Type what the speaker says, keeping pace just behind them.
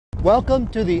Welcome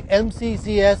to the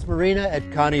MCCS Marina at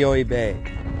Kaneohe Bay.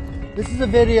 This is a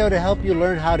video to help you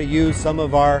learn how to use some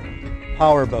of our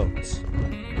power boats,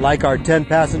 like our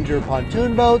 10-passenger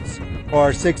pontoon boats or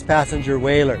our 6-passenger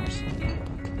whalers.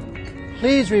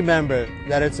 Please remember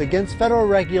that it's against federal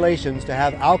regulations to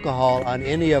have alcohol on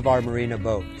any of our marina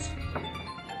boats.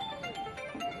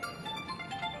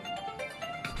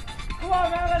 Come on,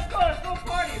 man, let's go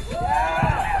party! Yeah!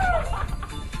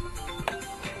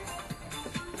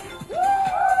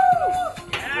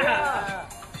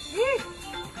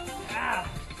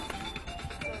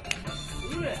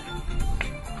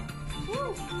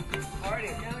 Party.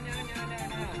 No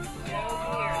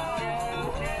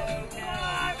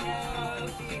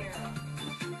beer.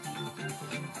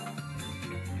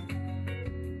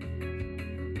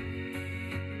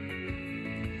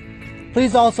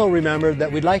 Please also remember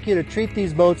that we'd like you to treat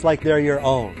these boats like they're your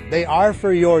own. They are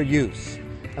for your use,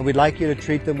 and we'd like you to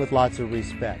treat them with lots of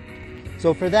respect.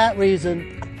 So for that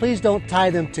reason, please don't tie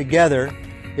them together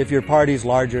if your party's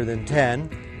larger than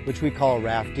 10, which we call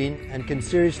rafting, and can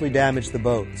seriously damage the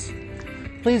boats.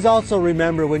 Please also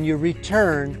remember when you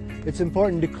return, it's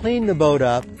important to clean the boat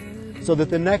up so that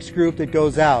the next group that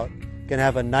goes out can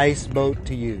have a nice boat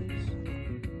to use.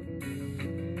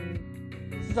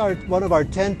 This is one of our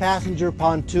 10-passenger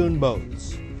pontoon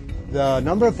boats. The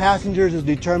number of passengers is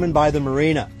determined by the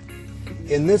marina.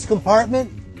 In this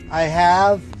compartment, I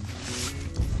have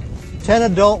 10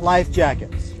 adult life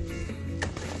jackets.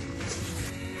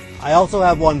 I also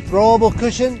have one throwable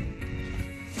cushion,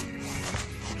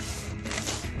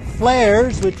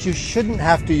 flares, which you shouldn't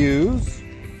have to use,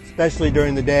 especially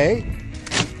during the day,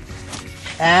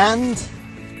 and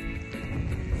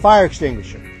fire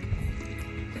extinguisher.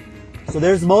 So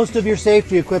there's most of your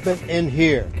safety equipment in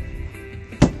here.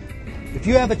 If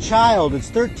you have a child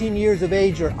that's 13 years of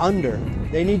age or under,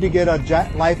 they need to get a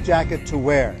life jacket to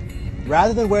wear.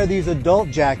 Rather than wear these adult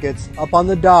jackets, up on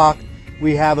the dock,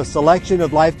 we have a selection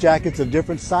of life jackets of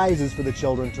different sizes for the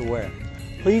children to wear.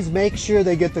 Please make sure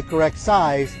they get the correct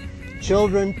size.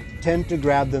 Children tend to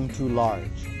grab them too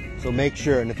large. So make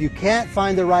sure. And if you can't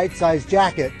find the right size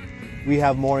jacket, we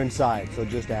have more inside, so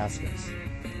just ask us.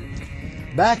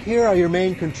 Back here are your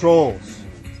main controls.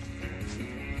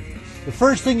 The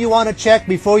first thing you want to check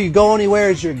before you go anywhere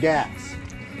is your gas.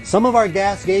 Some of our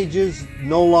gas gauges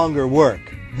no longer work.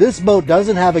 This boat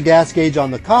doesn't have a gas gauge on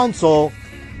the console,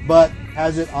 but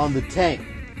has it on the tank.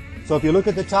 So if you look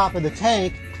at the top of the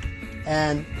tank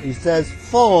and it says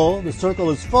full, the circle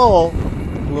is full,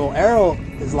 a little arrow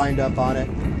is lined up on it,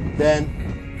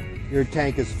 then your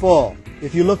tank is full.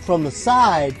 If you look from the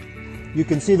side, you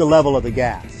can see the level of the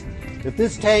gas. If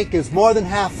this tank is more than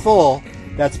half full,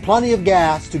 that's plenty of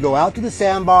gas to go out to the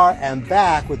sandbar and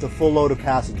back with a full load of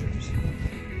passengers.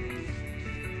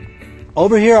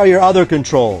 Over here are your other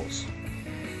controls.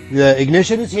 The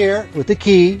ignition is here with the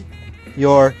key.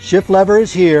 Your shift lever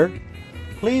is here.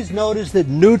 Please notice that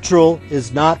neutral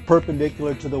is not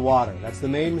perpendicular to the water. That's the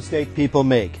main mistake people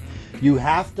make. You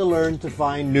have to learn to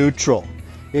find neutral.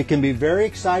 It can be very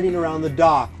exciting around the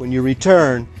dock when you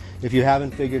return if you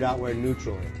haven't figured out where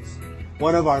neutral is.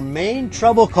 One of our main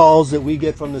trouble calls that we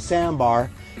get from the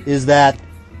sandbar is that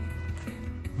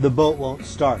the boat won't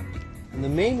start. And the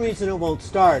main reason it won't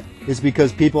start is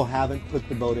because people haven't put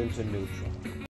the boat into neutral.